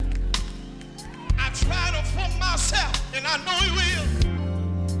and I know He will.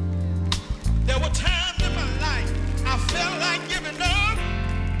 There were times in my life I felt like giving up.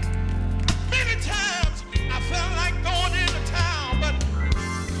 Many times I felt like going into town, but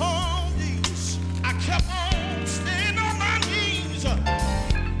oh, Jesus, I kept on staying on my knees.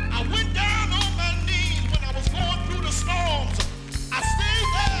 I went down on my knees when I was going through the storms. I stayed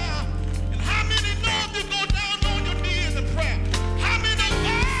there. And how many know if you go down on your knees in prayer? How many know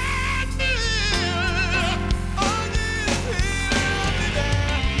God will? Oh, He will be there.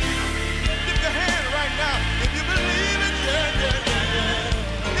 Lift your hand right now if you believe it. Yeah, yeah, yeah,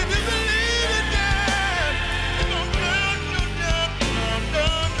 yeah. If you believe it, yeah. No, no, no, no, no, no,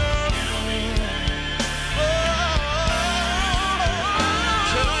 no. Oh,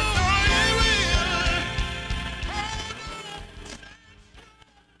 till I know He will.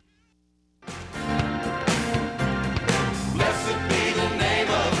 Blessed be the name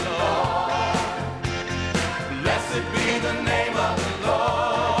of the Lord. Blessed be the name of the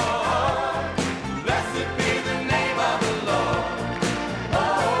Lord. Blessed be the name of the Lord.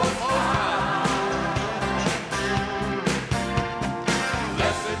 Most High.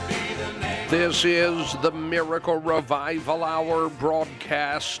 Blessed be the name. This is the Miracle Revival Hour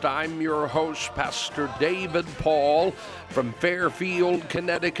broadcast. I'm your host, Pastor David Paul from Fairfield,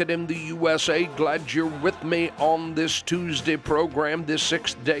 Connecticut in the USA. Glad you're with me on this Tuesday program, this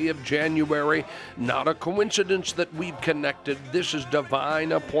 6th day of January. Not a coincidence that we've connected. This is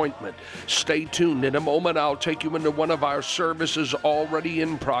divine appointment. Stay tuned. In a moment, I'll take you into one of our services already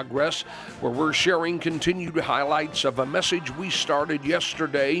in progress, where we're sharing continued highlights of a message we started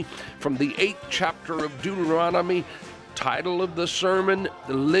yesterday from the 8th chapter of Deuteronomy. Title of the sermon,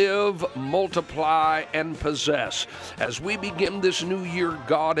 Live, Multiply, and Possess. As we begin this new year,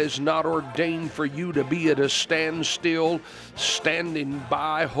 God has not ordained for you to be at a standstill, standing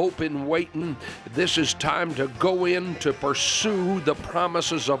by, hoping, waiting. This is time to go in to pursue the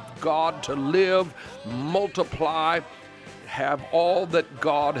promises of God, to live, multiply, have all that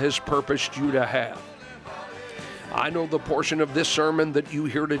God has purposed you to have. I know the portion of this sermon that you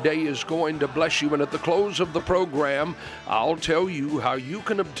hear today is going to bless you, and at the close of the program, I'll tell you how you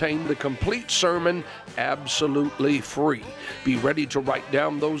can obtain the complete sermon absolutely free. Be ready to write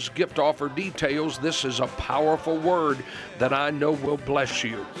down those gift offer details. This is a powerful word that I know will bless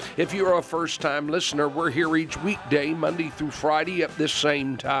you. If you're a first-time listener, we're here each weekday, Monday through Friday at this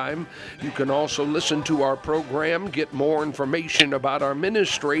same time. You can also listen to our program, get more information about our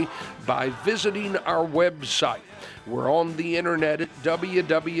ministry by visiting our website. We're on the internet at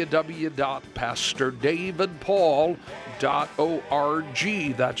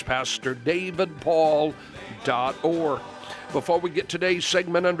www.pastordavidpaul.org. That's pastordavidpaul.org. Before we get today's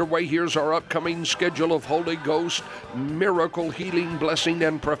segment underway, here's our upcoming schedule of Holy Ghost, miracle, healing, blessing,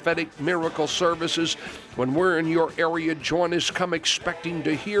 and prophetic miracle services. When we're in your area, join us. Come expecting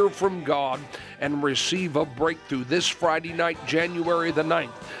to hear from God and receive a breakthrough. This Friday night, January the 9th,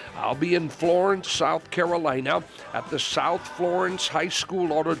 I'll be in Florence, South Carolina at the South Florence High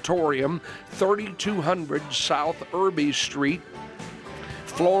School Auditorium, 3200 South Irby Street,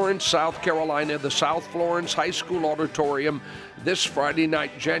 Florence, South Carolina, the South Florence High School Auditorium, this Friday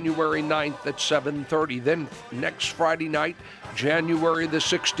night, January 9th at 7:30. Then next Friday night, January the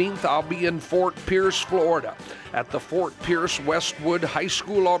 16th, I'll be in Fort Pierce, Florida at the Fort Pierce Westwood High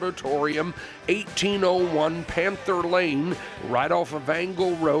School Auditorium, 1801 Panther Lane, right off of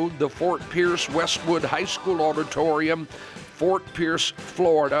Angle Road, the Fort Pierce Westwood High School Auditorium, Fort Pierce,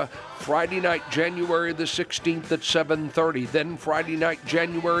 Florida, Friday night, January the 16th at 7:30. Then Friday night,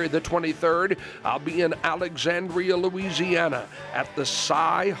 January the 23rd, I'll be in Alexandria, Louisiana at the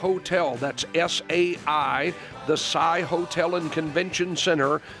Sai Hotel. That's S-A-I, the Sai Hotel and Convention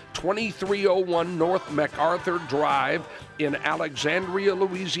Center, 2301 North MacArthur Drive in Alexandria,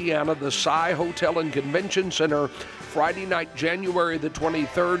 Louisiana, the Sai Hotel and Convention Center. Friday night, January the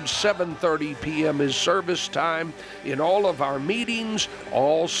 23rd, 7:30 p.m. is service time. In all of our meetings,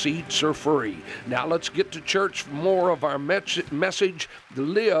 all seats are free. Now let's get to church. More of our message,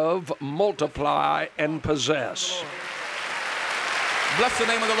 Live, Multiply, and Possess. Bless the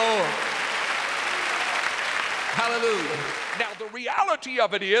name of the Lord. Hallelujah. Now, the reality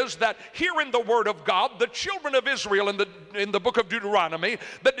of it is that here in the Word of God, the children of Israel in the book of Deuteronomy,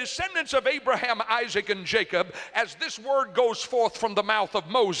 the descendants of Abraham, Isaac, and Jacob, as this word goes forth from the mouth of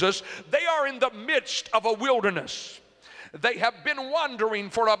Moses, they are in the midst of a wilderness. They have been wandering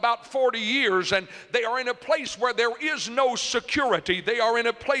for about 40 years, and they are in a place where there is no security. They are in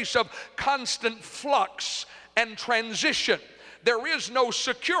a place of constant flux and transition. There is no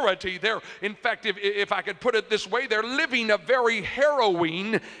security. In fact, if I could put it this way, they're living a very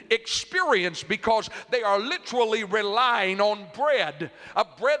harrowing experience because they are literally relying on bread, a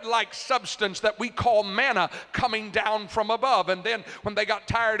bread-like substance that we call manna coming down from above. And then when they got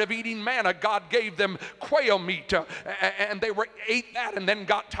tired of eating manna, God gave them quail meat, and they ate that and then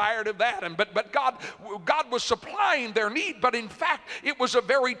got tired of that. But God was supplying their need, but in fact, it was a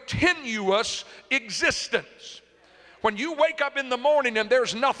very tenuous existence. When you wake up in the morning and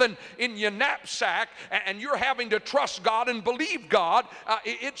there's nothing in your knapsack and you're having to trust God and believe God,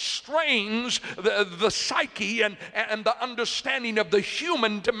 it strains the psyche and the understanding of the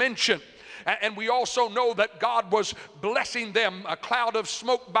human dimension. And we also know that God was blessing them, a cloud of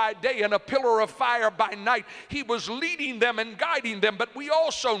smoke by day and a pillar of fire by night. He was leading them and guiding them. But we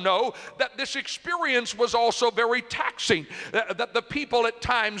also know that this experience was also very taxing, that the people at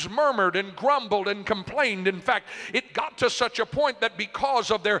times murmured and grumbled and complained. In fact, it got to such a point that because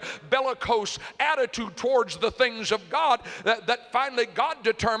of their bellicose attitude towards the things of God, that finally God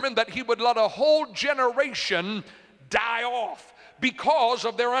determined that He would let a whole generation die off because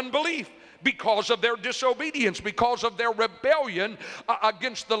of their unbelief, because of their disobedience, because of their rebellion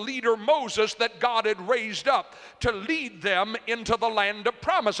against the leader Moses that God had raised up to lead them into the land of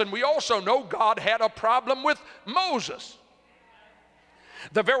promise. And we also know God had a problem with Moses.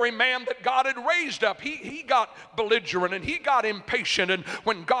 The very man that God had raised up, he got belligerent and he got impatient. And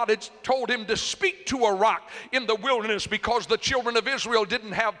when God had told him to speak to a rock in the wilderness because the children of Israel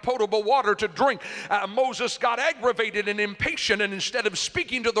didn't have potable water to drink, Moses got aggravated and impatient. And instead of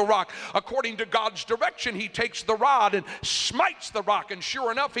speaking to the rock according to God's direction, he takes the rod and smites the rock. And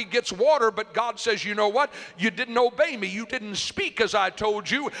sure enough, he gets water. But God says, you know what? You didn't obey me. You didn't speak as I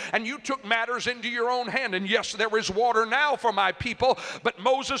told you. And you took matters into your own hand. And yes, there is water now for my people. But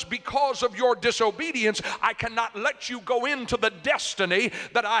Moses, because of your disobedience, I cannot let you go into the destiny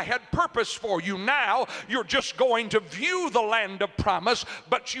that I had purposed for you. Now you're just going to view the land of promise,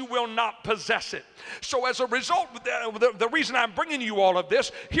 but you will not possess it. So as a result, the reason I'm bringing you all of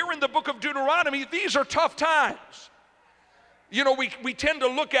this, here in the book of Deuteronomy, these are tough times. You know, we tend to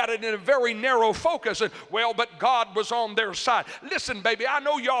look at it in a very narrow focus. And, well, but God was on their side. Listen, baby, I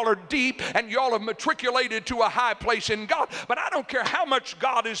know y'all are deep and y'all have matriculated to a high place in God, but I don't care how much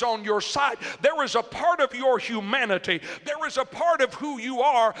God is on your side. There is a part of your humanity, there is a part of who you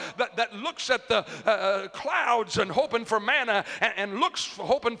are that looks at the clouds and hoping for manna and looks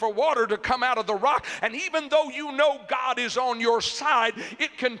hoping for water to come out of the rock. And even though you know God is on your side,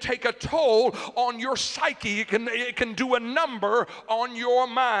 it can take a toll on your psyche. It can do a number on your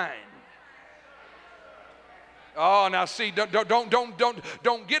mind. Oh, now see,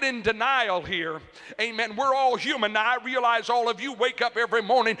 don't get in denial here. Amen. We're all human. Now, I realize all of you wake up every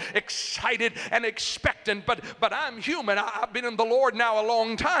morning excited and expectant, but I'm human. I've been in the Lord now a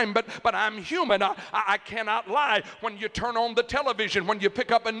long time, but I'm human. I cannot lie. When you turn on the television, when you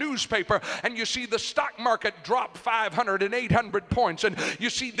pick up a newspaper and you see the stock market drop 500 and 800 points, and you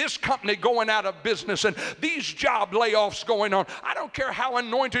see this company going out of business and these job layoffs going on, I don't care how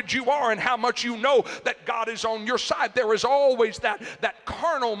anointed you are and how much you know that God is on your side. There is always that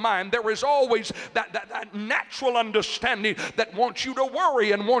carnal mind. There is always that natural understanding that wants you to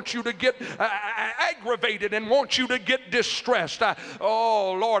worry and wants you to get aggravated and wants you to get distressed.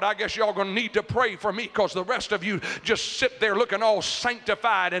 Oh Lord, I guess y'all gonna need to pray for me, because the rest of you just sit there looking all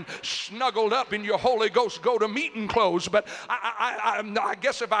sanctified and snuggled up in your Holy Ghost go to meeting clothes. But I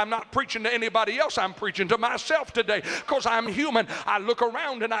guess if I'm not preaching to anybody else, I'm preaching to myself today, because I'm human. I look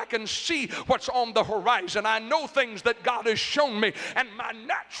around and I can see what's on the horizon. I know things that God has shown me, and my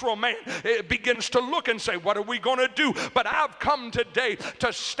natural man begins to look and say, what are we going to do? But I've come today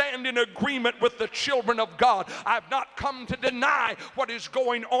to stand in agreement with the children of God. I've not come to deny what is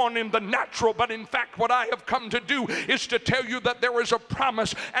going on in the natural, but in fact what I have come to do is to tell you that there is a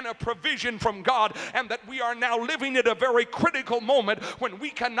promise and a provision from God, and that we are now living at a very critical moment when we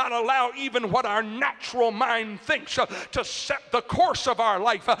cannot allow even what our natural mind thinks to set the course of our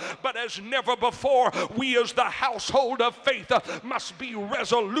life. But as never before, we as the household of faith must be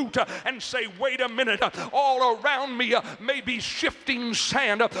resolute and say, wait a minute, all around me may be shifting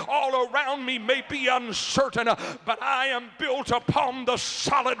sand, all around me may be uncertain, but I am built upon the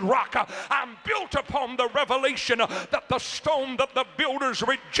solid rock. I'm built upon the revelation that the stone that the builders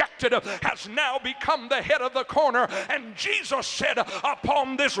rejected has now become the head of the corner. And Jesus said,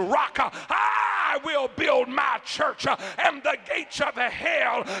 upon this rock I will build my church, and the gates of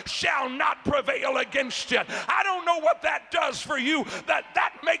hell shall not prevail against it. I don't know what that does for you,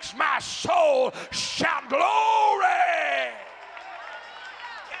 that makes my soul shout glory.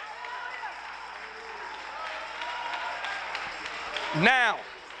 Now,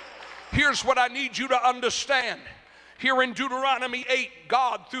 here's what I need you to understand. Here in Deuteronomy 8,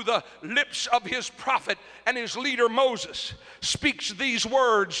 God, through the lips of his prophet and his leader Moses, speaks these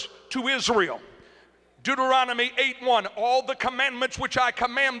words to Israel. Deuteronomy 8:1, all the commandments which I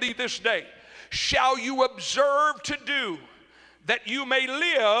command thee this day shall you observe to do, that you may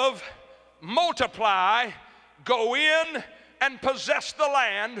live, multiply, go in and possess the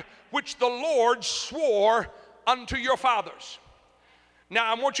land which the Lord swore unto your fathers. Now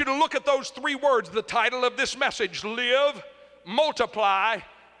I want you to look at those three words, the title of this message: live, multiply,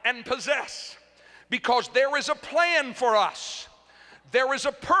 and possess. Because there is a plan for us. There is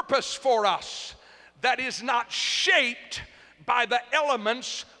a purpose for us that is not shaped by the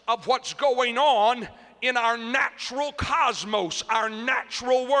elements of what's going on in our natural cosmos, our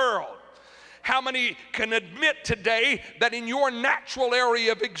natural world. How many can admit today that in your natural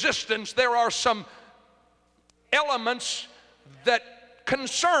area of existence there are some elements that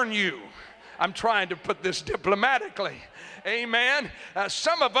concern you? I'm trying to put this diplomatically. Amen.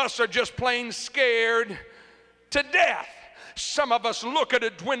 Some of us are just plain scared to death. Some of us look at a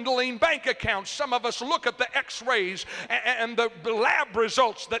dwindling bank account. Some of us look at the x-rays and the lab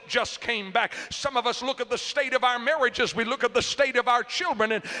results that just came back. Some of us look at the state of our marriages. We look at the state of our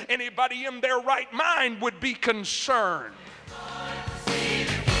children, and anybody in their right mind would be concerned.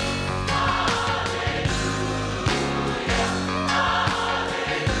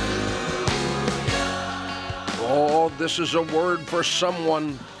 Oh, this is a word for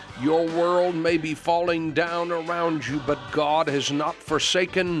someone. Your world may be falling down around you, but God has not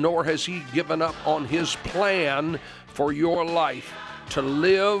forsaken, nor has he given up on his plan for your life to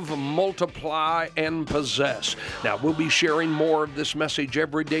live, multiply, and possess. Now, we'll be sharing more of this message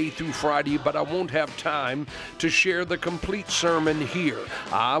every day through Friday, but I won't have time to share the complete sermon here.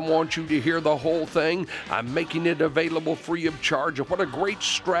 I want you to hear the whole thing. I'm making it available free of charge. What a great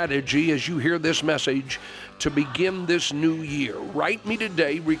strategy as you hear this message to begin this new year. Write me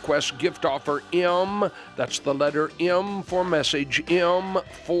today, request gift offer M, that's the letter M for message,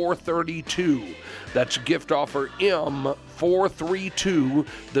 M432. That's gift offer M432,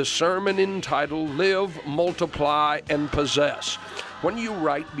 the sermon entitled Live, Multiply, and Possess. When you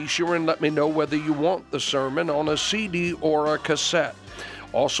write, be sure and let me know whether you want the sermon on a CD or a cassette.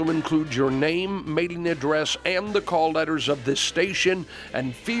 Also include your name, mailing address, and the call letters of this station,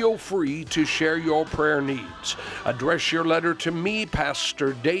 and feel free to share your prayer needs. Address your letter to me,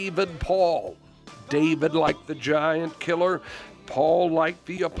 Pastor David Paul. David like the giant killer, Paul like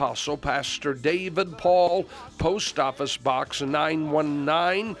the apostle. Pastor David Paul, Post Office Box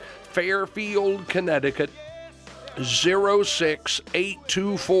 919, Fairfield, Connecticut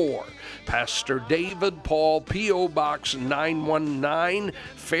 06824. Pastor David Paul, P.O. Box 919,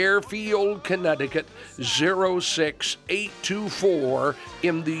 Fairfield, Connecticut 06824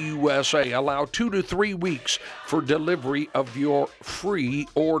 in the USA. Allow 2 to 3 weeks for delivery of your free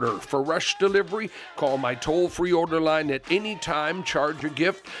order. For rush delivery, call my toll-free order line at any time. Charge a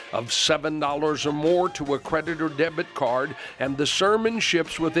gift of $7 or more to a credit or debit card, and the sermon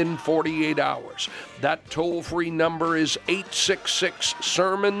ships within 48 hours. That toll-free number is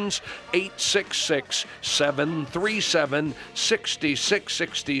 866-SERMONS,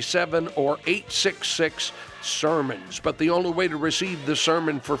 866-737-6667, or 866-SERMONS. But the only way to receive the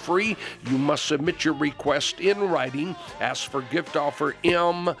sermon for free, you must submit your request in writing. Ask for gift offer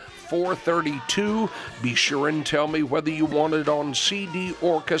M432. Be sure and tell me whether you want it on CD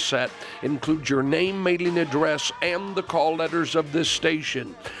or cassette. Include your name, mailing address, and the call letters of this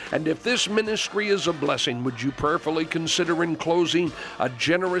station. And if this ministry is a blessing, would you prayerfully consider enclosing a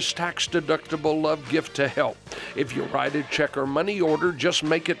generous tax-deductible love gift to help? If you write a check or money order, just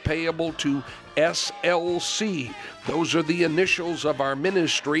make it payable to SLC. Those are the initials of our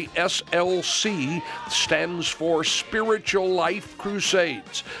ministry. SLC stands for Spiritual Life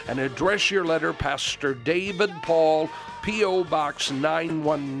Crusades. And address your letter, Pastor David Paul, P.O. Box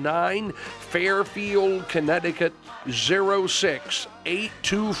 919, Fairfield, Connecticut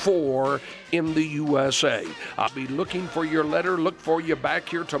 06824 in the USA. I'll be looking for your letter. Look for you back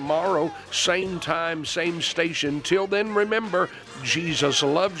here tomorrow, same time, same station. Till then, remember, Jesus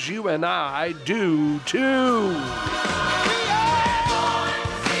loves you, and I do too.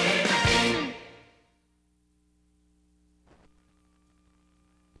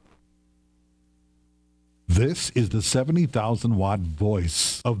 This is the 70,000-watt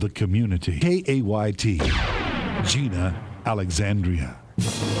voice of the community. KAYT, Gina, Alexandria.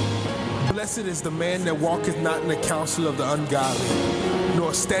 Blessed is the man that walketh not in the counsel of the ungodly,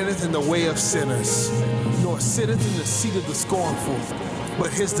 nor standeth in the way of sinners, nor sitteth in the seat of the scornful.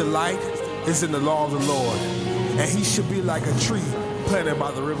 But his delight is in the law of the Lord, and he should be like a tree planted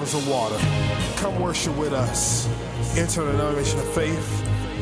by the rivers of water. Come worship with us. Enter the denomination of faith.